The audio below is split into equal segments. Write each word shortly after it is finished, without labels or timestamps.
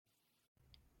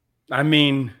I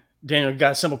mean, Daniel,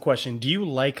 got a simple question. Do you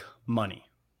like money?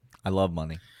 I love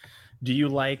money. Do you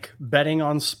like betting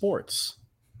on sports?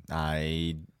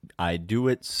 I I do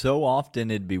it so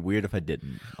often it'd be weird if I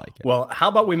didn't like it. Well, how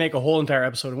about we make a whole entire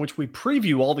episode in which we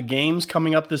preview all the games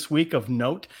coming up this week of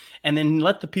note and then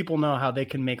let the people know how they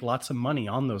can make lots of money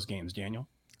on those games, Daniel?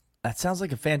 That sounds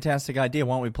like a fantastic idea.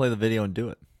 Why don't we play the video and do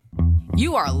it?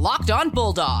 You are Locked On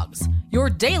Bulldogs,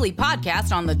 your daily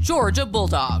podcast on the Georgia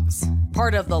Bulldogs,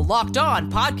 part of the Locked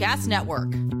On Podcast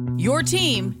Network. Your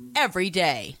team every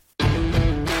day.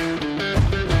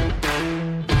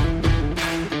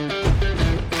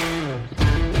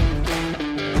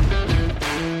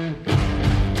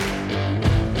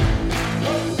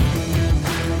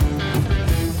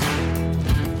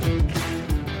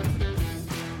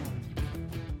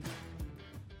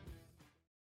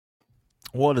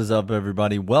 What is up,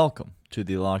 everybody? Welcome to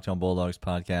the Locked On Bulldogs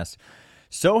podcast.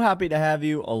 So happy to have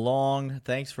you along.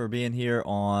 Thanks for being here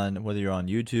on, whether you're on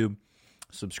YouTube,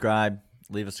 subscribe,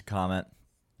 leave us a comment.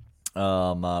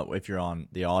 If you're on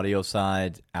the audio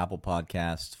side, Apple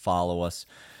Podcasts, follow us.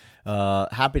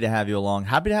 Happy to have you along.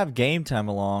 Happy to have Game Time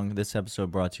along. This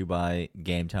episode brought to you by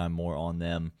Game Time. More on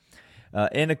them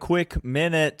in a quick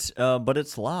minute, but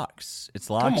it's Locks. It's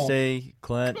Locks Day,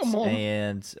 Clint,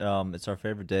 and it's our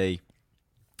favorite day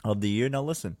of the year. Now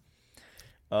listen,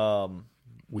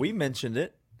 we mentioned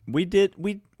it.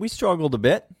 We struggled a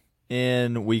bit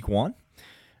in week one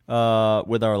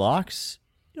with our locks.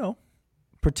 You know,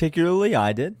 particularly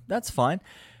I did. That's fine.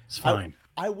 It's fine.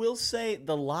 I will say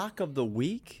the lock of the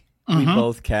week we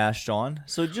both cashed on.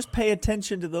 So just pay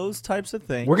attention to those types of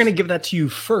things. We're going to give that to you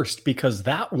first because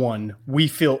that one we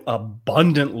feel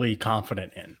abundantly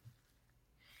confident in.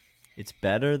 It's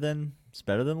better than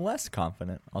less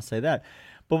confident. I'll say that.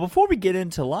 But before we get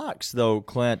into locks, though,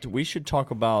 Clint, we should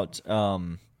talk about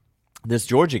this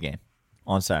Georgia game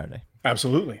on Saturday.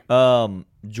 Absolutely.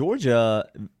 Georgia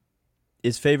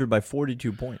is favored by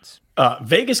 42 points.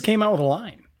 Vegas came out with a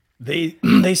line.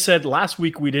 They said last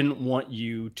week we didn't want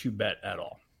you to bet at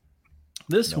all.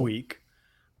 This week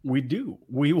we do.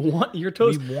 We want your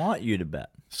toes. We want you to bet.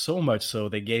 So much so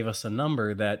they gave us a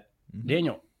number that,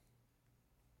 Daniel,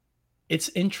 it's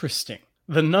interesting.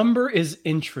 The number is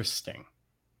interesting.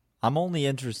 I'm only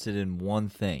interested in one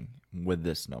thing with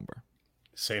this number.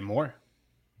 Say more.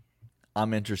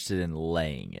 I'm interested in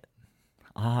laying it.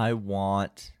 I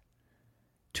want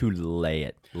to lay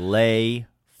it. Lay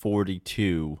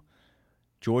 42.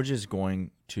 Georgia's going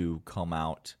to come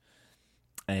out,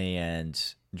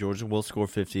 and Georgia will score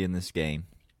 50 in this game.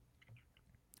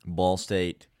 Ball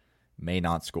State may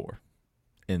not score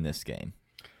in this game.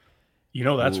 You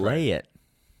know that's lay right. it.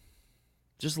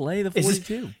 Just lay the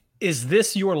 42. Is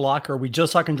this your lock, or are we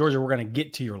just talking Georgia? We're going to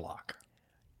get to your lock.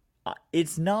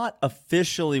 It's not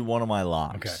officially one of my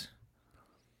locks, okay,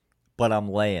 but I'm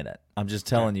laying it. I'm just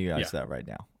telling you guys that right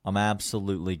now. I'm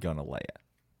absolutely going to lay it.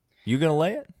 You going to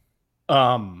lay it?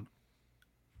 Well,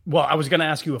 I was going to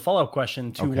ask you a follow-up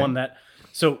question to one that.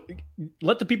 So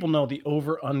let the people know the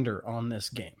over/under on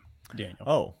this game, Daniel.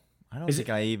 Oh, I don't think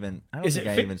I even. Is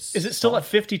it still at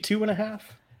 52.5?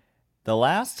 The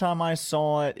last time I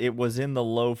saw it, it was in the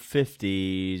low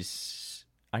 50s.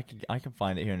 I can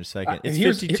find it here in a second. It's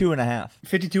 52.5.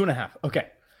 52.5. Okay.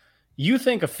 You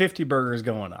think a 50 burger is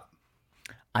going up?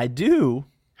 I do.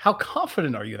 How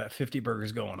confident are you that 50 burger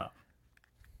is going up?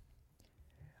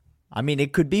 I mean,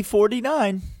 it could be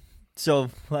 49. So,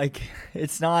 like,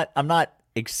 it's not. I'm not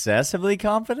excessively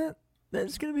confident that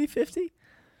it's going to be 50.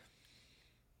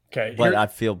 Okay. But I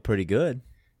feel pretty good.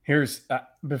 Here's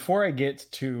before I get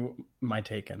to my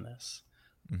take on this,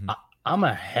 I'm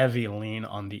a heavy lean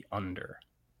on the under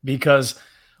because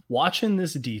watching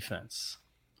this defense,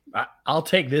 I'll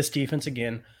take this defense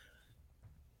again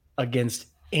against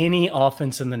any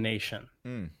offense in the nation.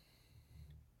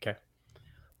 Okay.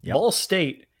 Yep. Ball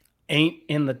State ain't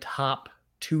in the top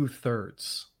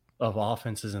 2/3 of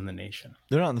offenses in the nation.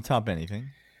 They're not in the top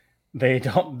anything. They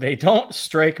don't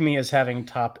strike me as having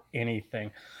top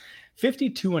anything.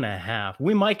 52.5.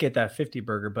 We might get that 50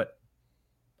 burger, but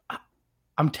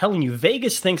I'm telling you,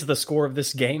 Vegas thinks the score of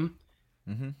this game.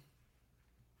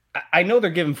 I know they're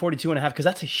giving 42.5 because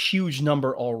that's a huge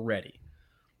number already.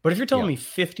 But if you're telling me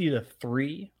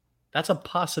 50-3, that's a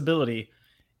possibility.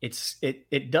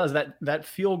 It does that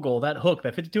field goal, that hook,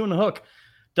 that 52 and a hook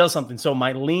does something. So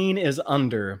my lean is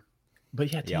under.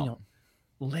 But yeah, Daniel,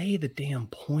 lay the damn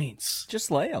points.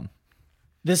 Just lay them.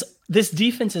 This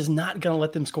defense is not going to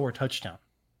let them score a touchdown.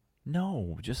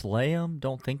 No, just lay them.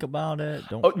 Don't think about it.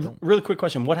 Don't. Really quick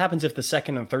question. What happens if the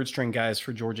second and third string guys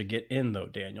for Georgia get in, though,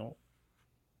 Daniel?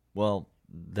 Well,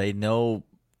 they know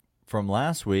from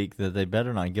last week that they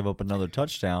better not give up another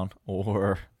touchdown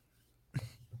or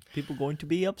people going to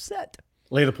be upset.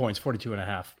 Lay the points,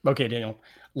 42.5. Okay, Daniel.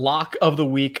 Lock of the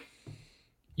week.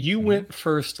 You went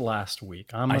first last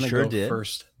week. I'm going to go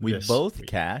first. We both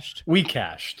cashed. We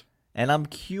cashed. And I'm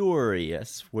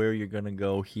curious where you're going to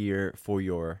go here for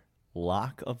your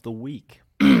lock of the week.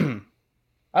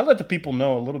 I let the people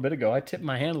know a little bit ago. I tipped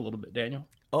my hand a little bit, Daniel.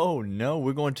 Oh, no.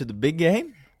 We're going to the big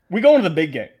game? We're going to the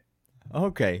big game.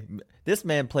 Okay. This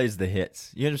man plays the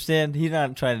hits. You understand? He's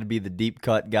not trying to be the deep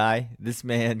cut guy. This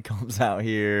man comes out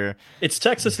here. It's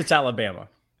Texas. It's Alabama.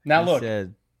 Now, look.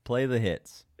 Said, play the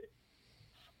hits.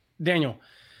 Daniel,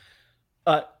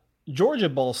 Georgia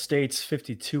Ball State's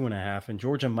 52.5, and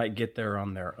Georgia might get there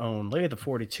on their own. Lay the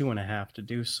 42.5 to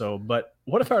do so. But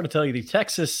what if I were to tell you the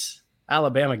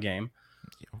Texas-Alabama game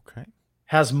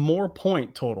has more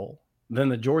point total than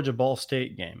the Georgia Ball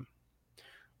State game,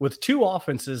 with two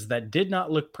offenses that did not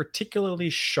look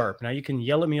particularly sharp? Now, you can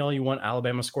yell at me all you want.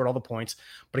 Alabama scored all the points.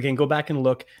 But again, go back and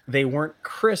look. They weren't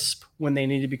crisp when they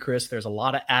needed to be crisp. There's a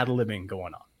lot of ad-libbing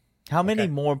going on. How many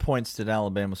more points did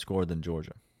Alabama score than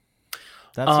Georgia?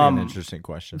 That's an interesting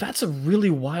question. That's a really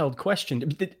wild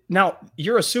question. Now,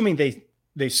 you're assuming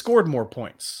they scored more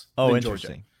points than interesting.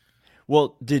 Georgia.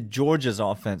 Well, did Georgia's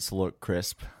offense look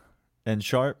crisp and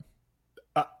sharp?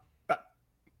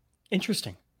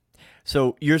 Interesting.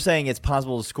 So you're saying it's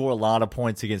possible to score a lot of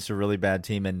points against a really bad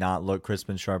team and not look crisp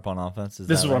and sharp on offense?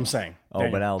 This is what I'm saying.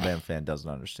 Oh, but Alabama fan doesn't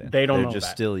understand. They don't know They're just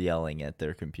that. still yelling at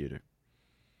their computer.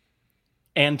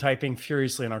 And typing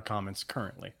furiously in our comments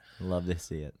currently. Love to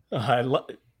see it.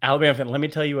 Alabama fan, let me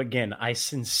tell you again, I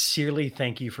sincerely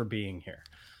thank you for being here.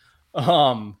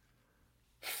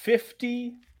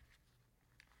 50,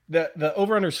 the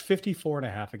over-under is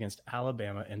 54.5 against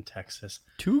Alabama and Texas.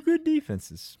 Two good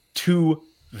defenses. Two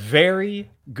very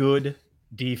good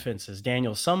defenses.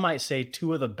 Daniel, some might say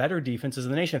two of the better defenses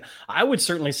in the nation. I would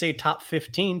certainly say top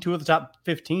 15, two of the top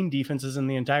 15 defenses in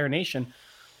the entire nation.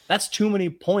 That's too many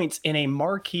points in a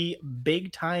marquee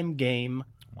big-time game.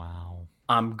 Wow.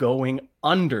 I'm going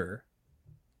under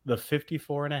the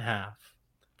 54.5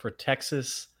 for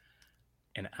Texas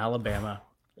and Alabama.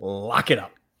 Lock it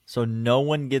up. So no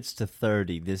one gets to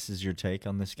 30. This is your take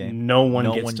on this game? No one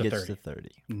gets to 30.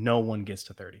 No one gets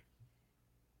to 30.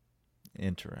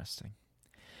 Interesting.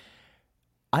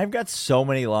 I've got so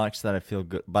many locks that I feel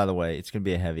good. By the way, it's going to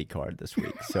be a heavy card this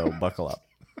week, so buckle up.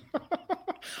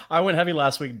 I went heavy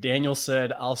last week. Daniel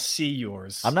said, I'll see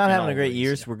yours. I'm not having a great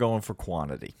year, so we're going for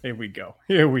quantity. Here we go.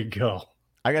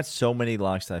 I got so many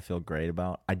locks that I feel great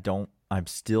about. I'm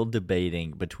still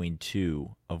debating between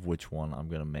two of which one I'm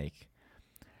going to make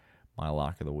my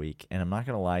lock of the week. And I'm not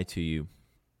going to lie to you.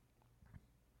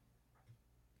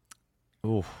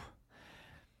 Oof.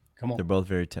 Come on. They're both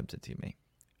very tempted to me.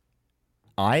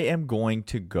 I am going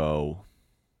to go.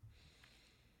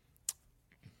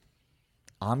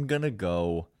 I'm going to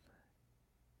go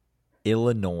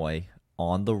Illinois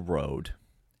on the road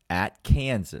at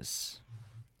Kansas.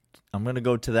 I'm going to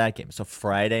go to that game. It's a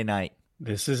Friday night.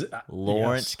 This is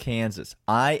Lawrence, Kansas.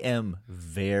 I am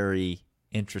very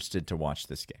interested to watch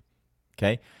this game.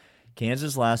 Okay?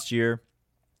 Kansas last year,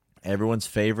 everyone's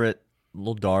favorite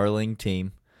little darling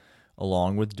team,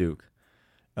 along with Duke.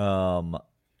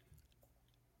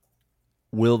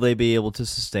 Will they be able to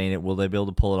sustain it? Will they be able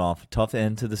to pull it off? Tough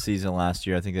end to the season last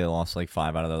year. I think they lost like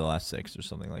 5 out of their last 6 or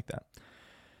something like that.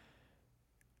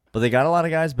 But they got a lot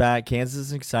of guys back. Kansas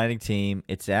is an exciting team.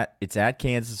 It's at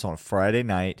Kansas on a Friday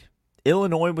night.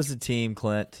 Illinois was a team,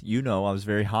 Clint, I was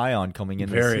very high on coming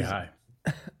into the season. Very high.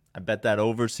 I bet that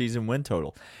over-season win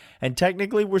total. And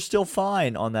technically, we're still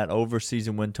fine on that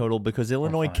over-season win total because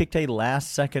Illinois kicked a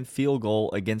last-second field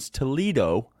goal against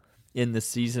Toledo in the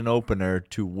season opener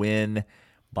to win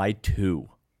by 2.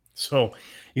 So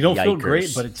you don't feel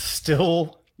great, but it's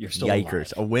still you're still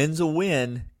Yikers. Alive. A win's a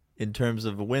win in terms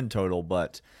of a win total,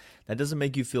 but that doesn't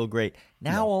make you feel great.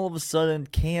 Now all of a sudden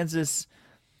Kansas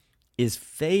is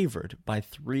favored by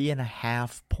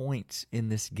 3.5 points in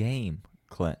this game,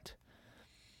 Clint.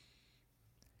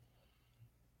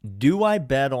 Do I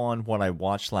bet on what I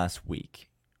watched last week?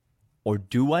 Or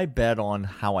do I bet on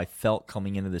how I felt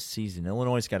coming into the season?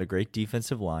 Illinois has got a great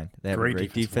defensive line. They have a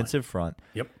great defensive front.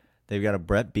 Yep. They've got a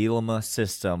Brett Bielema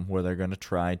system where they're going to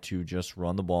try to just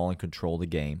run the ball and control the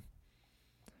game.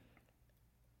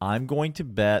 I'm going to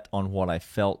bet on what I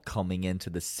felt coming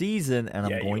into the season, and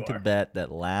I'm going to bet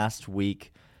that last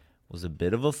week was a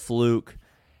bit of a fluke,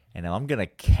 and I'm going to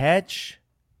catch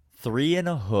 3 and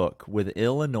a hook with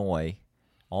Illinois,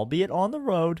 albeit on the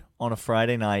road on a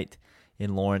Friday night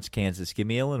in Lawrence, Kansas. Give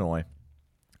me Illinois.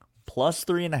 Plus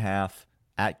 3.5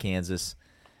 at Kansas.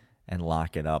 and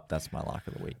lock it up. That's my lock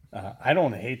of the week. I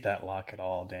don't hate that lock at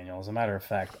all, Daniel. As a matter of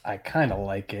fact, I kind of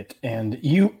like it. And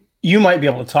you might be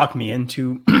able to talk me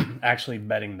into actually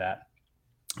betting that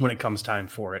when it comes time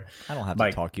for it. I don't have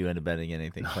to talk you into betting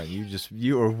anything, Clint.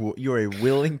 You're a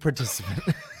willing participant.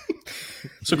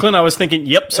 So, Clint, I was thinking,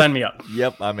 yep, sign me up.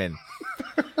 Yep, I'm in.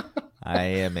 I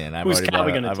am in. I've Whose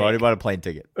already bought a plane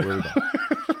ticket. Where are we going?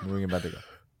 Where are we about to go?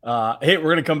 Hey, we're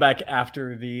going to come back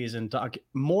after these and talk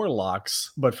more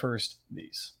locks, but first,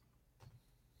 these.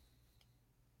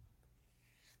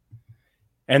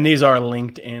 And these are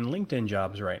LinkedIn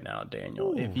jobs right now,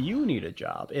 Daniel. Ooh. If you need a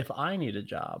job, if I need a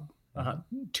job,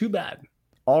 too bad.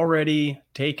 Already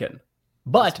taken.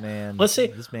 But let's say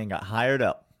this man got hired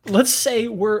up. Let's say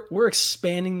we're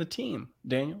expanding the team,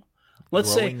 Daniel.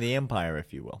 Let's growing the empire,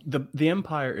 if you will. The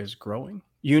empire is growing.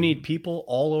 You need people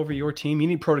all over your team. You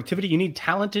need productivity. You need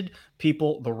talented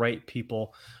people, the right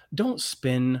people. Don't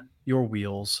spin your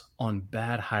wheels on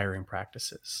bad hiring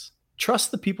practices.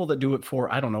 Trust the people that do it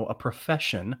for, I don't know, a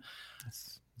profession.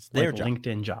 It's their like job.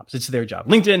 LinkedIn jobs. It's their job.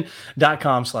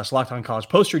 LinkedIn.com/LockedOnCollege.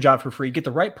 Post your job for free. Get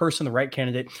the right person, the right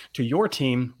candidate to your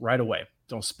team right away.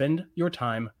 Don't spend your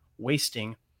time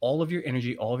wasting all of your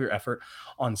energy, all of your effort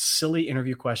on silly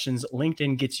interview questions.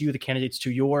 LinkedIn gets you the candidates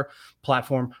to your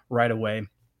platform right away.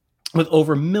 With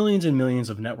over millions and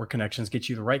millions of network connections, get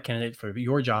you the right candidate for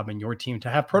your job and your team to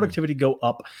have productivity go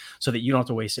up so that you don't have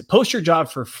to waste it. Post your job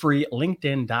for free.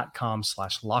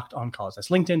 LinkedIn.com/LockedOnCollege. That's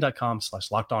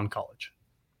LinkedIn.com/LockedOnCollege.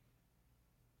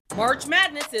 March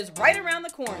Madness is right around the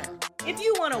corner. If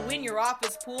you want to win your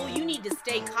office pool, you need to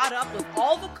stay caught up with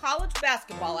all the college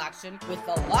basketball action with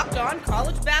the Locked On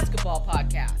College Basketball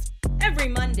Podcast. Every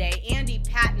Monday, Andy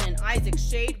Patton and Isaac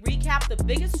Shade recap the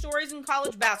biggest stories in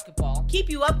college basketball, keep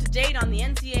you up to date on the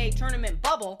NCAA tournament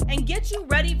bubble, and get you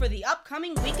ready for the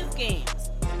upcoming week of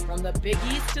games. From the Big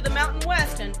East to the Mountain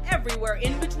West and everywhere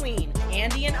in between,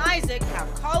 Andy and Isaac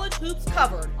have college hoops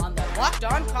covered on the Locked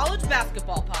On College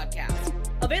Basketball Podcast.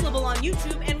 Available on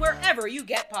YouTube and wherever you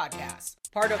get podcasts.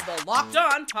 Part of the Locked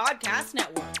On Podcast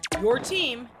Network. Your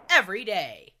team every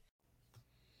day.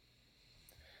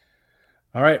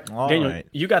 All right, Daniel,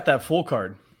 you got that full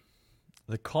card.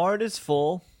 The card is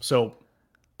full. So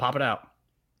pop it out.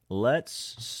 Let's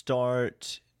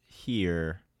start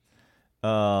here.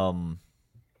 There's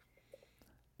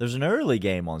an early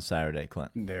game on Saturday,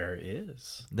 Clint. There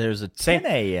is. There's a 10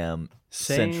 a.m.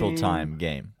 Central Time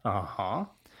game.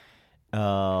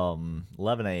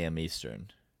 11 a.m.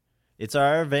 Eastern. It's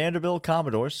our Vanderbilt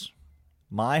Commodores,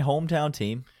 my hometown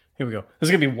team. Here we go. This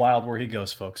is going to be wild where he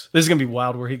goes, folks. This is going to be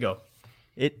wild where he goes.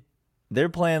 They're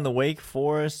playing the Wake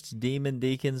Forest Demon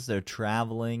Deacons. They're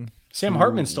traveling. Sam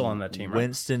Hartman's still on that team, right?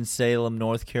 Winston-Salem,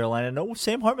 North Carolina. No,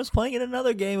 Sam Hartman's playing in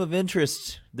another game of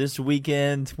interest this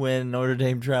weekend when Notre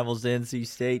Dame travels to NC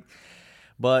State.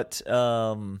 But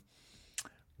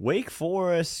Wake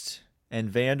Forest and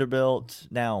Vanderbilt.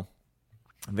 Now,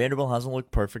 Vanderbilt hasn't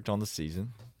looked perfect on the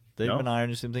season. They've been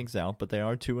ironing some things out, but they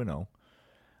are 2-0.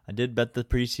 I did bet the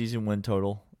preseason win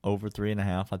total over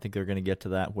 3.5. I think they're going to get to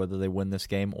that whether they win this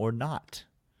game or not.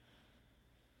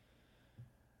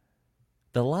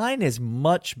 The line is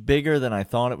much bigger than I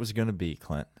thought it was going to be,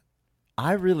 Clint.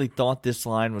 I really thought this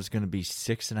line was going to be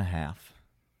 6.5.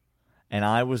 And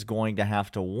I was going to have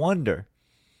to wonder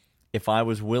if I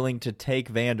was willing to take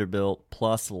Vanderbilt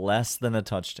plus less than a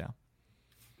touchdown.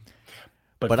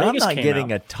 But I'm not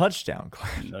getting a touchdown,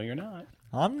 Clint. No, you're not.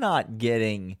 I'm not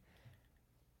getting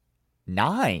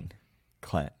 9,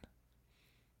 Clint.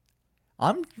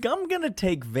 I'm going to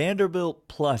take Vanderbilt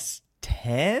plus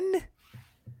 10.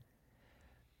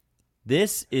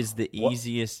 This is the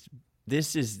easiest.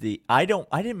 This is the I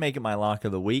didn't make it my lock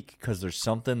of the week because there's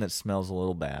something that smells a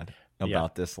little bad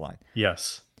about this line.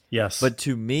 Yes. But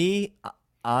to me,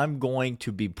 I'm going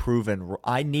to be proven.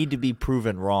 I need to be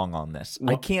proven wrong on this.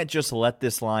 I can't just let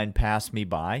this line pass me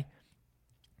by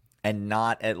and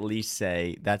not at least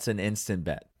say that's an instant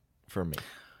bet for me.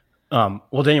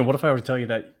 Well, Daniel, what if I were to tell you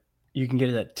that you can get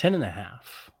it at 10.5?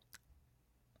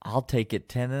 I'll take it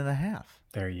 10.5.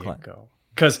 There you go.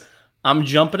 Because I'm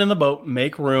jumping in the boat,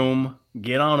 make room,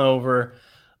 get on over.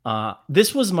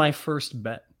 This was my first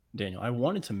bet, Daniel. I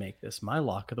wanted to make this my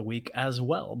lock of the week as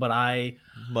well, but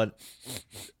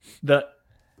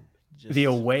the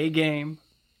away game,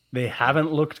 they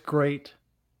haven't looked great.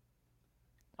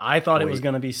 I thought it was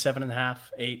going to be 7.5,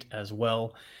 8 as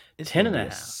well.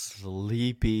 10.5.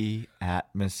 Sleepy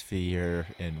atmosphere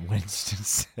in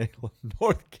Winston-Salem,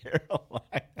 North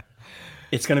Carolina.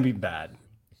 It's going to be bad.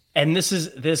 And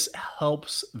this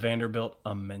helps Vanderbilt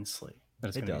immensely. That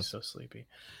it's going to be so sleepy.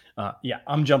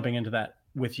 I'm jumping into that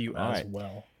with you as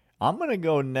well. I'm going to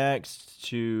go next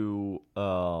to,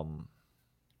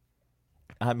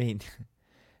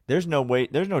 there's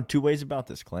no two ways about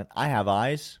this, Clint. I have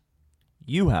eyes.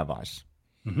 You have eyes.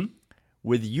 Mm-hmm.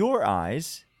 With your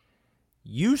eyes,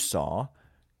 you saw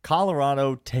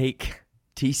Colorado take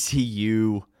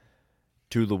TCU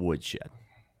to the woodshed.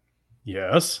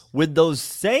 Yes. With those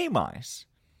same eyes,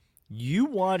 you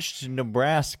watched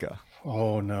Nebraska.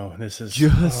 Oh, no. This is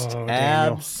just Daniel.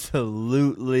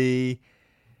 Absolutely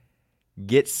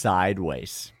get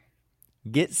sideways.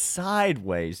 Get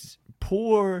sideways.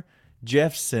 Poor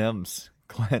Jeff Sims.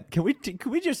 Clint, can we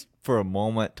just for a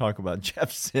moment talk about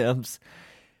Jeff Sims?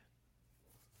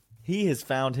 He has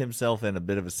found himself in a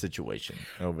bit of a situation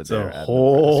over there. The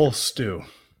whole stew.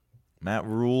 Matt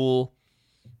Rule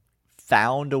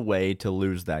found a way to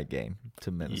lose that game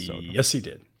to Minnesota. Yes, he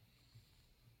did.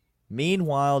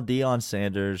 Meanwhile, Deion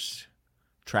Sanders,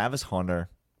 Travis Hunter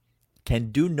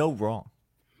can do no wrong.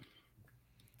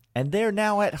 And they're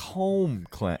now at home,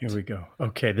 Clint. Here we go.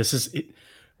 Okay, this is it.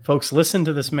 Folks, listen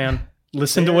to this man.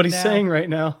 Listen to what he's saying right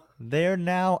now. They're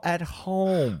now at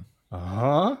home.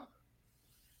 Uh-huh.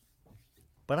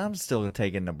 But I'm still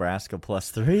taking Nebraska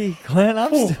 +3, Clint.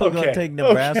 I'm still going to take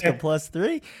Nebraska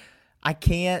 +3. I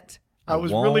can't. I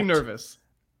was really nervous.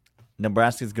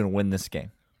 Nebraska's going to win this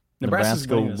game.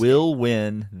 Nebraska will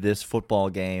win this football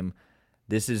game.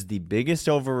 This is the biggest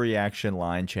overreaction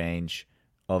line change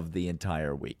of the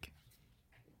entire week.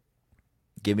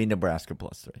 Give me Nebraska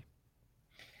 +3.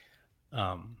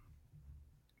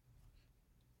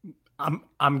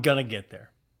 I'm gonna get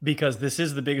there because this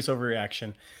is the biggest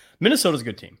overreaction. Minnesota's a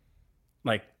good team.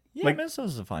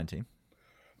 Minnesota's a fine team.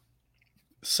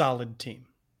 Solid team.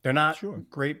 They're not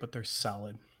great, but they're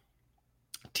solid.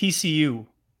 TCU,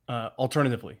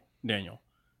 alternatively, Daniel,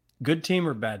 good team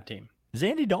or bad team? Does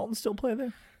Andy Dalton still play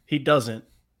there? He doesn't.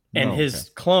 And his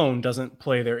clone doesn't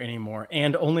play there anymore.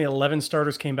 And only 11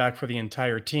 starters came back for the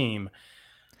entire team.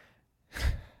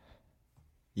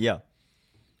 Yeah.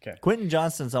 Okay. Quentin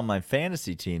Johnston's on my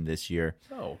fantasy team this year.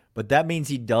 Oh. But that means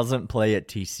he doesn't play at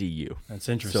TCU. That's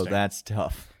interesting. So that's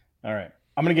tough. All right.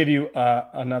 I'm going to give you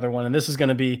another one. And this is going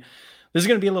to be a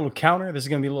little counter. This is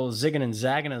going to be a little zigging and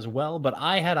zagging as well. But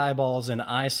I had eyeballs and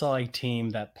I saw a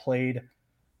team that played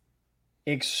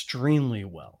extremely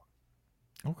well.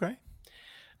 Okay.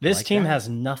 This team has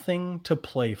nothing to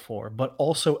play for, but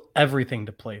also everything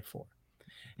to play for.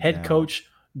 Head coach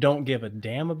don't give a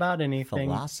damn about anything.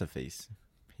 Philosophies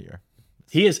here.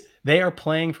 They are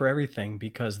playing for everything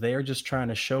because they are just trying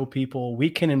to show people we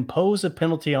can impose a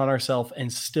penalty on ourselves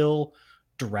and still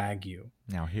drag you.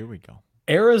 Now here we go.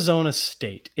 Arizona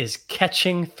State is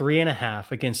catching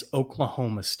 3.5 against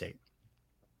Oklahoma State.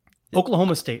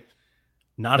 Oklahoma State.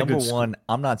 Not Number a good one,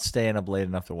 I'm not staying up late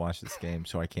enough to watch this game,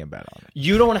 so I can't bet on it.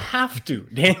 You don't have to,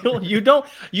 Daniel. You don't.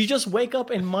 You just wake up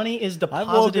and money is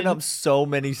deposited. I've woken up so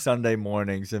many Sunday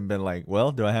mornings and been like,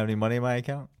 well, do I have any money in my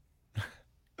account?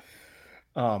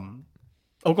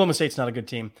 Oklahoma State's not a good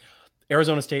team.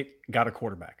 Arizona State got a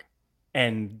quarterback,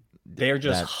 and they're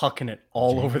just hucking it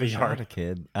all over the yard.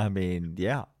 Kid. I mean,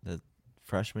 the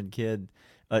freshman kid.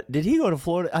 Did he go to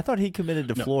Florida? I thought he committed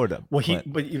to Florida. Well,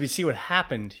 but you see what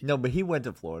happened. No, but he went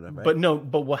to Florida, right?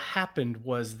 But what happened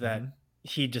was that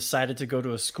he decided to go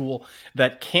to a school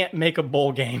that can't make a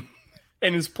bowl game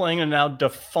and is playing in a now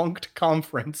defunct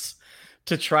conference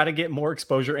to try to get more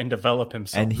exposure and develop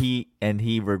himself. And he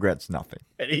regrets nothing.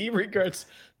 He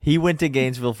went to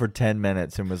Gainesville for 10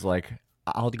 minutes and was like,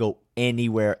 I'll go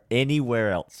anywhere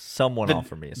else. Someone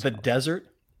offer me a spot. The desert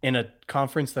in a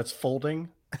conference that's folding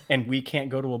and we can't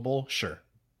go to a bowl? Sure.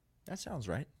 That sounds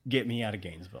right. Get me out of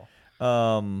Gainesville.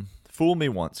 Fool me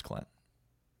once, Clint.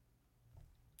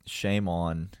 Shame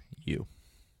on you.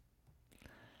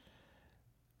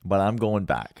 But I'm going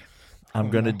back. I'm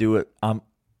going to do it.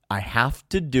 I have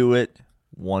to do it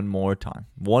one more time.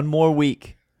 One more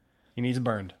week. He needs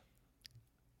burned.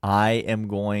 I am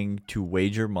going to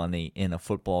wager money in a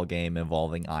football game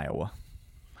involving Iowa.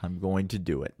 I'm going to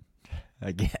do it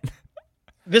again.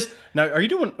 Now, are you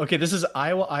doing okay? This is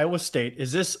Iowa State.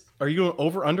 Are you going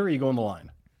over under? Or are you going the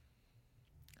line?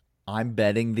 I'm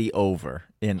betting the over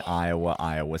in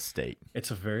Iowa State.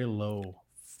 It's a very low.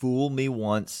 Fool me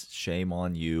once, shame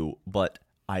on you. But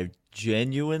I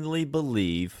genuinely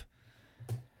believe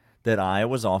that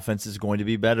Iowa's offense is going to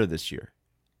be better this year.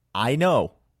 I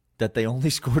know that they only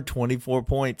scored 24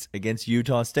 points against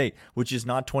Utah State, which is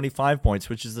not 25 points,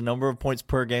 which is the number of points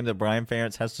per game that Brian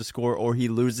Ferentz has to score or he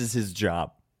loses his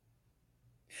job.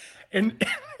 And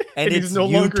he's no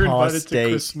longer invited to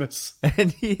Christmas.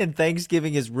 And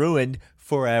Thanksgiving is ruined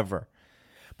forever.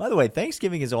 By the way,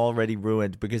 Thanksgiving is already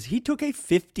ruined because he took a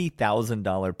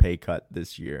 $50,000 pay cut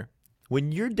this year.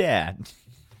 When your dad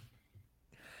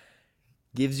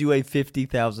gives you a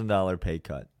 $50,000 pay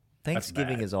cut,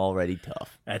 Thanksgiving is already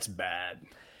tough. That's bad.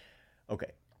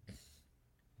 Okay.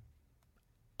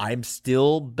 I'm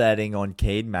still betting on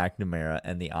Cade McNamara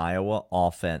and the Iowa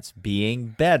offense being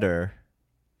better.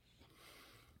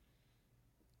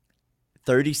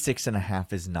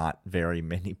 36.5 is not very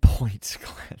many points,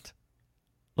 Clint.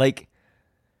 Like,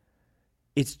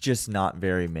 it's just not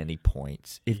very many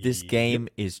points. If this game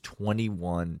is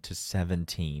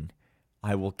 21-17,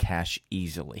 I will cash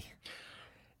easily.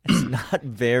 It's not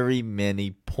very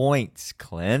many points,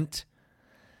 Clint.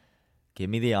 Give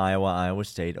me the Iowa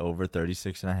State over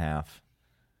 36.5.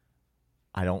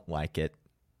 I don't like it.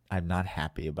 I'm not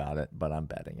happy about it, but I'm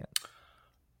betting it.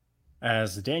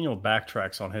 As Daniel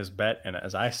backtracks on his bet and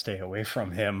as I stay away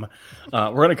from him,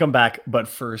 we're going to come back. But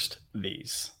first,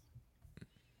 these.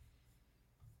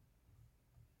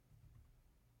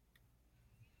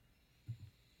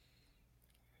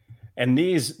 And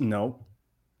these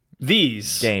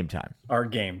game time are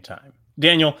game time.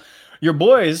 Daniel, your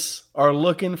boys are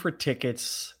looking for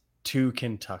tickets to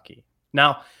Kentucky.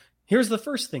 Now, here's the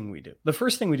first thing we do. The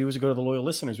first thing we do is we go to the loyal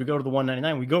listeners. We go to the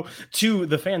 199. We go to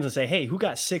the fans and say, hey, who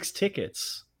got 6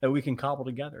 tickets that we can cobble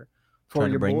together for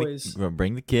your boys?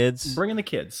 Bring the kids. Bringing the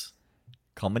kids.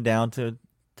 Coming down to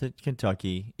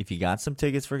Kentucky. If you got some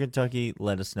tickets for Kentucky,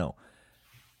 let us know.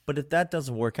 But if that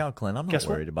doesn't work out, Clint, I'm not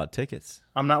worried about tickets.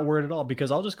 I'm not worried at all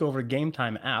because I'll just go over to Game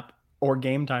Time app or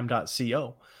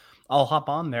gametime.co. I'll hop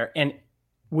on there, and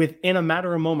within a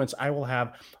matter of moments, I will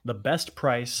have the best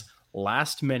price,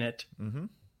 last minute,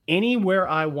 anywhere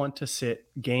I want to sit,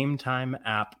 Game Time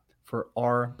app for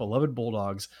our beloved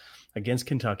Bulldogs against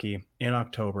Kentucky in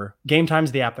October. Game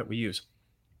Time's the app that we use.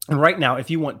 And right now, if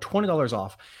you want $20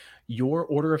 off your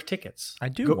order of tickets. I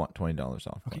do want $20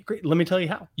 off. Okay, great. Let me tell you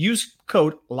how. Use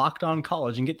code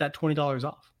LOCKEDONCollege and get that $20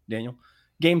 off, Daniel.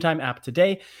 Game Time app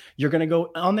today. You're going to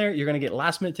go on there. You're going to get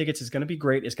last minute tickets. It's going to be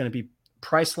great. It's going to be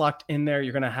price locked in there.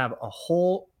 You're going to have a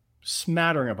whole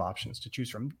smattering of options to choose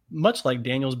from, much like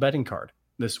Daniel's betting card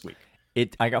this week.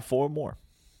 I got 4 more.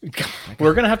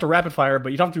 We're going to have to rapid fire,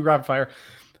 but you don't have to do rapid fire.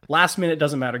 Last minute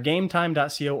doesn't matter.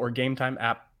 GameTime.co or Game Time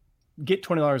app. Get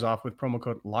 $20 off with promo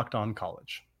code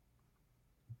LOCKEDONCollege.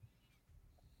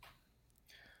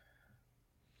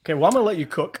 Okay, well, I'm going to let you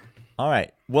cook. All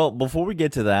right. Well, before we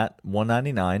get to that,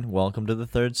 199, welcome to the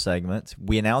third segment.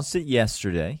 We announced it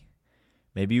yesterday.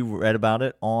 Maybe you read about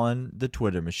it on the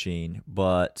Twitter machine,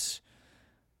 but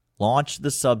launch the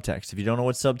Subtext. If you don't know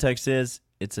what Subtext is,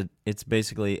 it's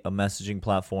basically a messaging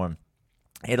platform.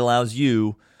 It allows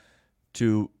you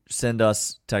to send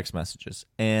us text messages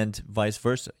and vice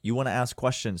versa. You want to ask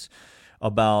questions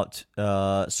about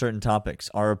certain topics,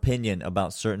 our opinion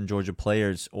about certain Georgia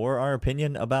players, or our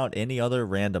opinion about any other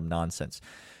random nonsense.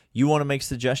 You want to make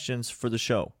suggestions for the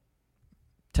show,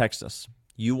 text us.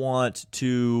 You want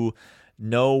to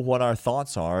know what our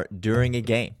thoughts are during a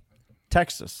game,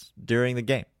 text us during the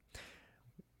game.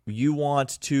 You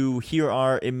want to hear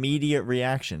our immediate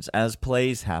reactions as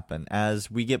plays happen,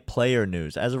 as we get player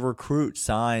news, as a recruit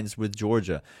signs with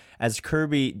Georgia, as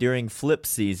Kirby during flip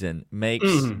season makes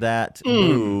that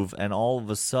move, and all of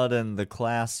a sudden the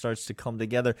class starts to come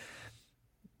together.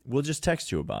 We'll just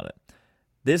text you about it.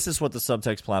 This is what the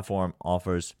Subtext platform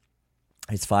offers.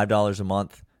 It's $5 a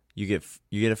month. You get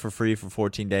it for free for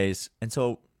 14 days. And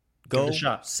so go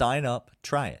sign up,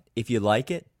 try it. If you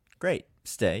like it, great,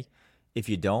 stay. If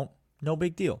you don't, no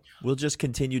big deal. We'll just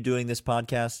continue doing this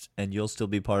podcast, and you'll still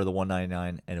be part of the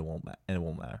 199, and it won't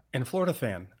matter. And Florida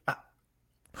fan,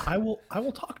 I will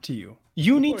talk to you.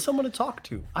 You need someone to talk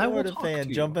to. I will talk to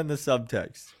you. Jump in the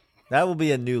Subtext. That will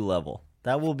be a new level.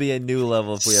 That will be a new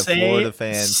level if we have Florida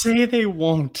fans. Say they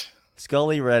won't.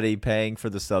 Scully Ready paying for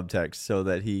the Subtext so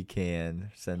that he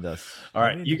can send us. All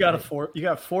right, you got 4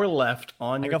 left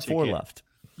on your ticket. I got 4 left.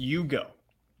 You go.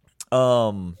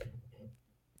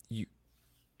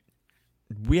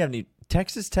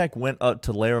 Texas Tech went up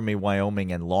to Laramie,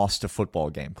 Wyoming, and lost a football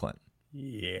game, Clint.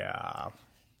 Yeah.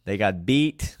 They got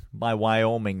beat by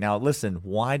Wyoming. Now, listen,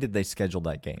 why did they schedule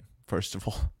that game, first of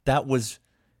all? That was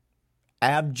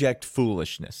abject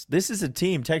foolishness. This is a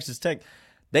team, Texas Tech,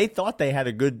 they thought they had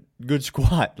a good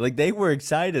squad. Like, they were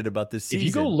excited about this season. If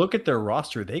you go look at their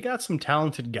roster, they got some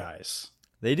talented guys.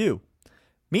 They do.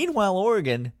 Meanwhile,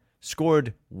 Oregon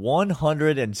scored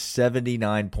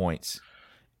 179 points.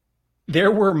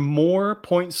 There were more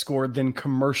points scored than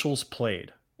commercials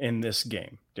played in this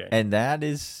game, Daniel. And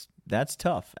that's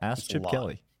tough. Ask Chip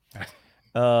Kelly.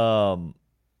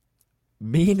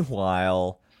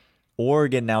 Meanwhile,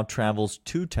 Oregon now travels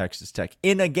to Texas Tech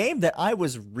in a game that I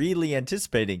was really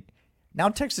anticipating. Now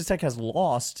Texas Tech has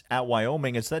lost at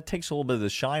Wyoming, and so that takes a little bit of the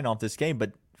shine off this game,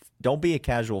 but don't be a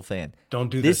casual fan. Don't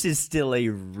do this. This is still a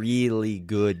really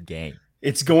good game.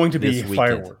 It's going to be weekend.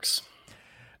 fireworks.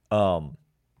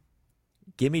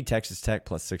 Give me Texas Tech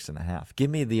plus 6.5.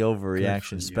 Give me the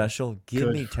overreaction special. Give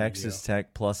me Texas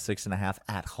Tech plus 6.5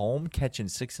 at home, catching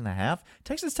 6.5.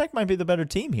 Texas Tech might be the better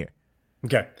team here.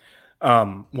 Okay.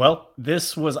 Well,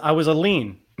 I was a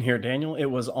lean here, Daniel. It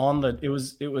was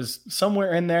it was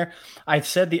somewhere in there. I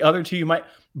said the other two you might,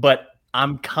 but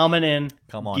I'm coming in.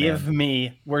 Come on. Give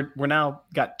me. We're now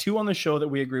got 2 on the show that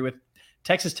we agree with.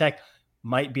 Texas Tech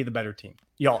might be the better team.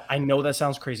 Y'all, I know that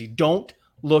sounds crazy. Don't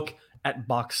look at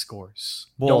box scores.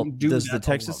 Well, does the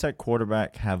Texas Tech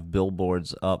quarterback have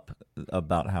billboards up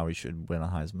about how he should win a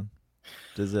Heisman?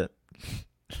 Does it?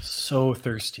 So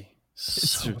thirsty.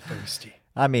 So thirsty.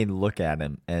 I mean, look at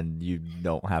him, and you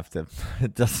don't have to.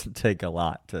 It doesn't take a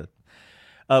lot to.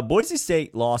 Boise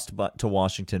State lost to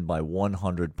Washington by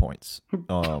 100 points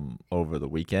over the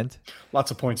weekend.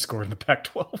 Lots of points scored in the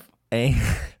Pac-12. And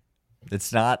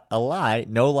it's not a lie.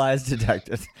 No lies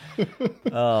detected.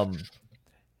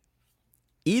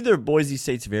 Either Boise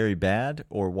State's very bad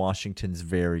or Washington's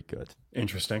very good.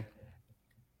 Interesting.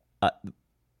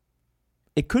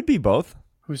 It could be both.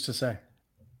 Who's to say?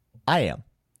 I am.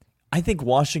 I think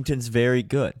Washington's very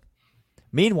good.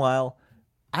 Meanwhile,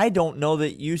 I don't know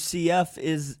that UCF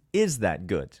is that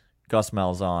good. Gus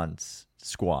Malzahn's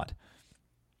squad.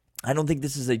 I don't think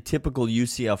this is a typical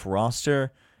UCF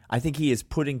roster. I think he is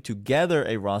putting together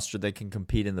a roster that can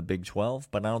compete in the Big 12,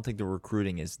 but I don't think the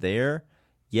recruiting is there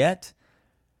yet.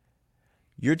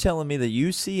 You're telling me that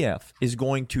UCF is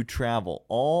going to travel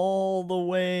all the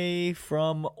way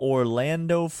from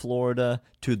Orlando, Florida,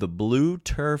 to the blue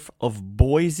turf of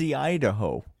Boise,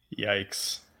 Idaho.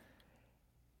 Yikes.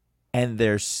 And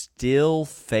they're still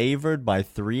favored by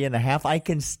 3.5. I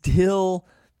can still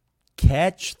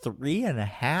catch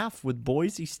 3.5 with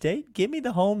Boise State. Give me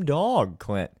the home dog,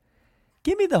 Clint.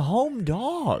 Give me the home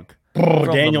dog. Oh,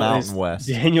 from the Mountain West.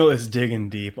 Daniel is digging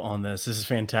deep on this. This is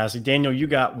fantastic. Daniel, you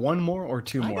got 1 more or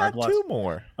 2 more? I got 2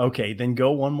 more. Okay, then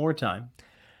go one more time.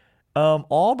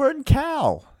 Auburn,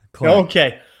 Cal. Clint.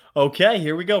 Okay,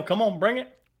 here we go. Come on, bring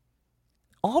it.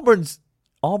 Auburn's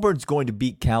going to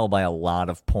beat Cal by a lot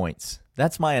of points.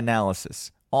 That's my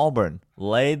analysis. Auburn,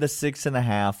 lay the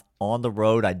 6.5 on the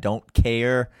road. I don't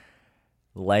care.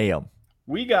 Lay them.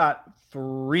 We got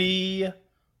 3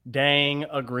 dang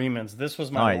agreements. This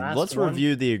was my last one. All right, let's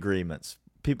review the agreements.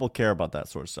 People care about that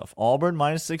sort of stuff. Auburn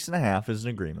minus 6.5 is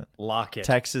an agreement. Lock it.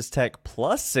 Texas Tech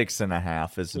plus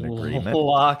 6.5 is an agreement.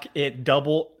 Lock it.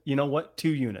 Double. You know what? 2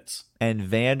 units. And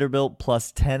Vanderbilt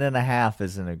plus 10.5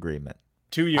 is an agreement.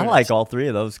 2 units. I like all 3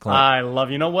 of those, Clint. I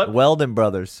love. You know what? Weldon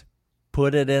Brothers,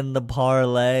 put it in the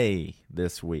parlay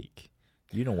this week.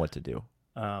 You know what to do.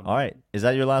 All right. Is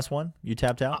that your last one? You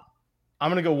tapped out? I'm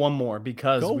gonna go one more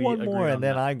because go one more, and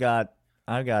then I got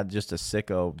just a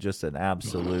sicko, just an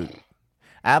absolute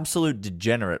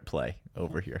degenerate play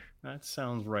over here. That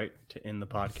sounds right to end the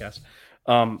podcast.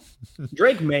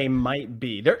 Drake May might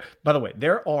be there. By the way,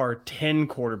 there are 10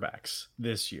 quarterbacks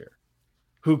this year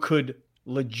who could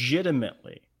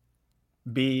legitimately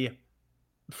be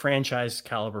franchise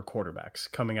caliber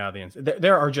quarterbacks coming out of the end.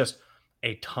 There are just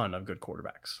a ton of good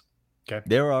quarterbacks. Okay,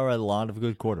 there are a lot of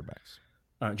good quarterbacks.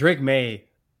 Drake May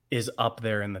is up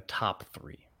there in the top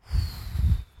 3.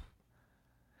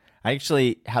 I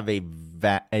actually have a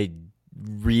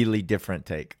really different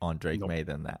take on Drake May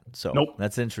than that. So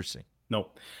that's interesting.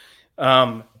 Nope.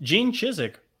 Gene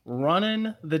Chizik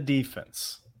running the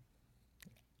defense.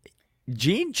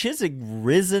 Gene Chizik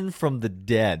risen from the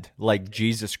dead like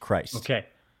Jesus Christ. Okay.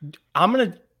 I'm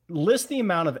going to list the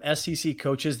amount of SEC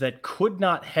coaches that could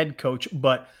not head coach,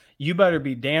 but you better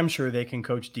be damn sure they can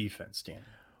coach defense, Dan.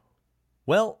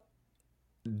 Well,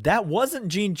 that wasn't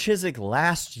Gene Chizik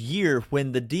last year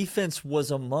when the defense was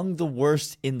among the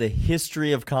worst in the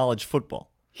history of college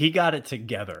football. He got it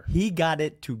together.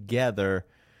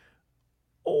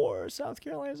 Or South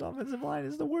Carolina's offensive line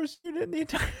is the worst unit in the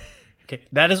entire... Okay,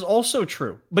 that is also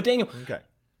true. But Daniel,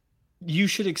 you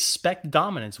should expect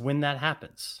dominance when that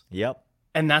happens. Yep.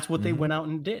 And that's what they went out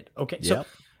and did. Okay, so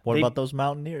what about those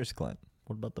Mountaineers, Clint?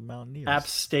 What about the Mountaineers? App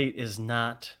State is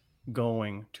not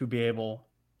going to be able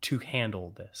to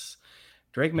handle this.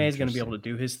 Drake May is going to be able to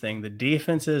do his thing. The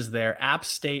defense is there. App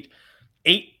State,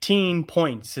 18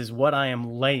 points is what I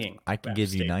am laying. I can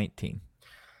give you 19.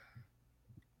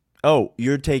 Oh,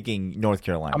 you're taking North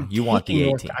Carolina. You want the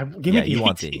 18. Give me you 18.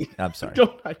 Want the. I'm sorry.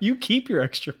 You keep your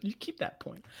extra. You keep that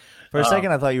point. For a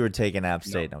second, I thought you were taking App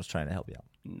State, and I was trying to help you out.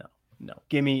 No. No.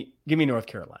 Give me North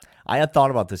Carolina. I had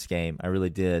thought about this game. I really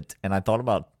did. And I thought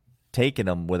about taking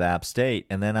them with App State.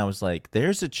 And then I was like,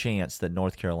 there's a chance that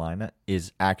North Carolina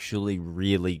is actually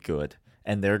really good.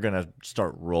 And they're going to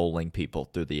start rolling people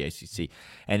through the ACC.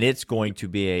 And it's going to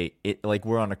be like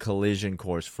we're on a collision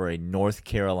course for a North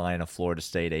Carolina-Florida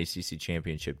State ACC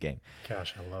championship game.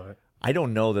 Gosh, I love it. I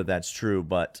don't know that that's true,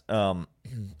 but I'll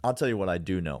tell you what I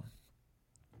do know.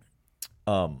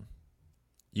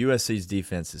 USC's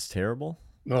defense is terrible.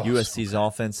 Oh, USC's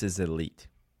offense is elite.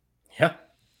 Yeah.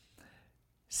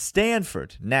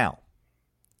 Stanford. Now,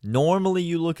 normally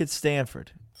you look at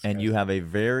Stanford and you have a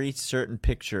very certain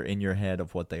picture in your head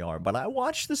of what they are. But I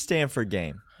watched the Stanford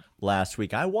game last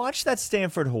week. I watched that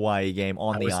Stanford-Hawaii game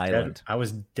on the island. I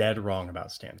was dead wrong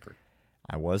about Stanford.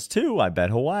 I was too. I bet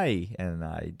Hawaii, and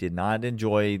I did not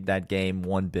enjoy that game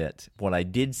one bit. What I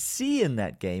did see in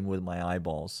that game with my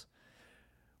eyeballs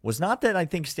was not that I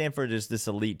think Stanford is this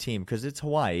elite team, because it's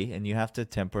Hawaii, and you have to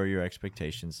temper your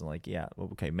expectations. And like, yeah,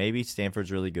 okay, maybe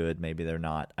Stanford's really good, maybe they're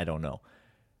not. I don't know.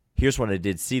 Here's what I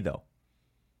did see, though.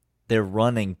 They're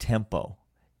running tempo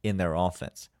in their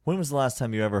offense. When was the last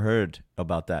time you ever heard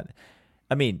about that?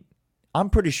 I mean, I'm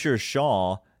pretty sure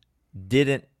Shaw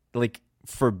didn't,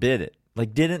 forbid it.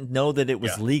 Didn't know that it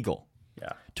was legal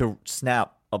to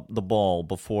snap up the ball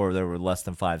before there were less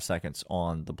than 5 seconds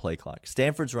on the play clock.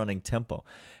 Stanford's running tempo.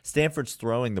 Stanford's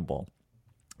throwing the ball.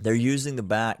 They're using the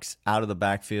backs out of the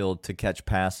backfield to catch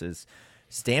passes.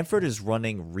 Stanford is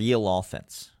running real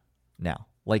offense now,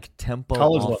 like tempo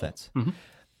College offense. Mm-hmm.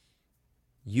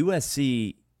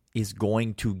 USC is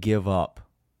going to give up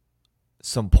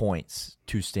some points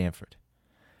to Stanford.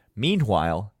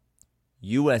 Meanwhile,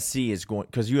 USC is going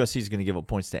to give up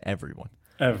points to everyone.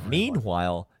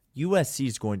 Meanwhile, USC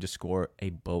is going to score a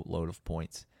boatload of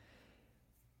points.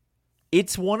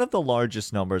 It's one of the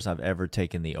largest numbers I've ever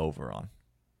taken the over on.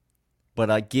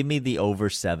 But give me the over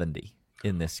 70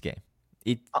 in this game.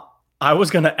 I was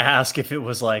going to ask if it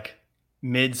was like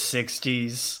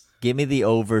mid-60s. Give me the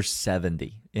over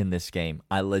 70 in this game.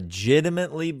 I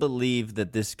legitimately believe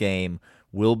that this game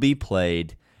will be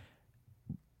played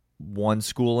one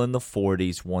school in the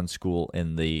 40s, one school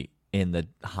in the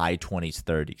high 20s,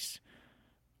 30s.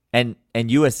 And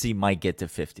USC might get to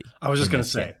 50. I was just going to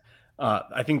say,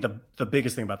 I think the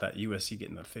biggest thing about that, USC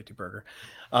getting the 50 burger.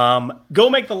 Go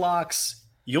make the locks.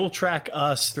 You'll track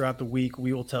us throughout the week.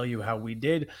 We will tell you how we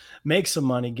did. Make some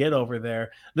money. Get over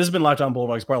there. This has been Locked On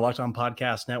Bulldogs, part of Locked On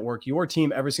Podcast Network, your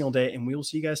team every single day. And we will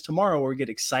see you guys tomorrow where we get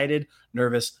excited,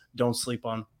 nervous, don't sleep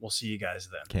on. We'll see you guys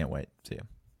then. Can't wait. See you.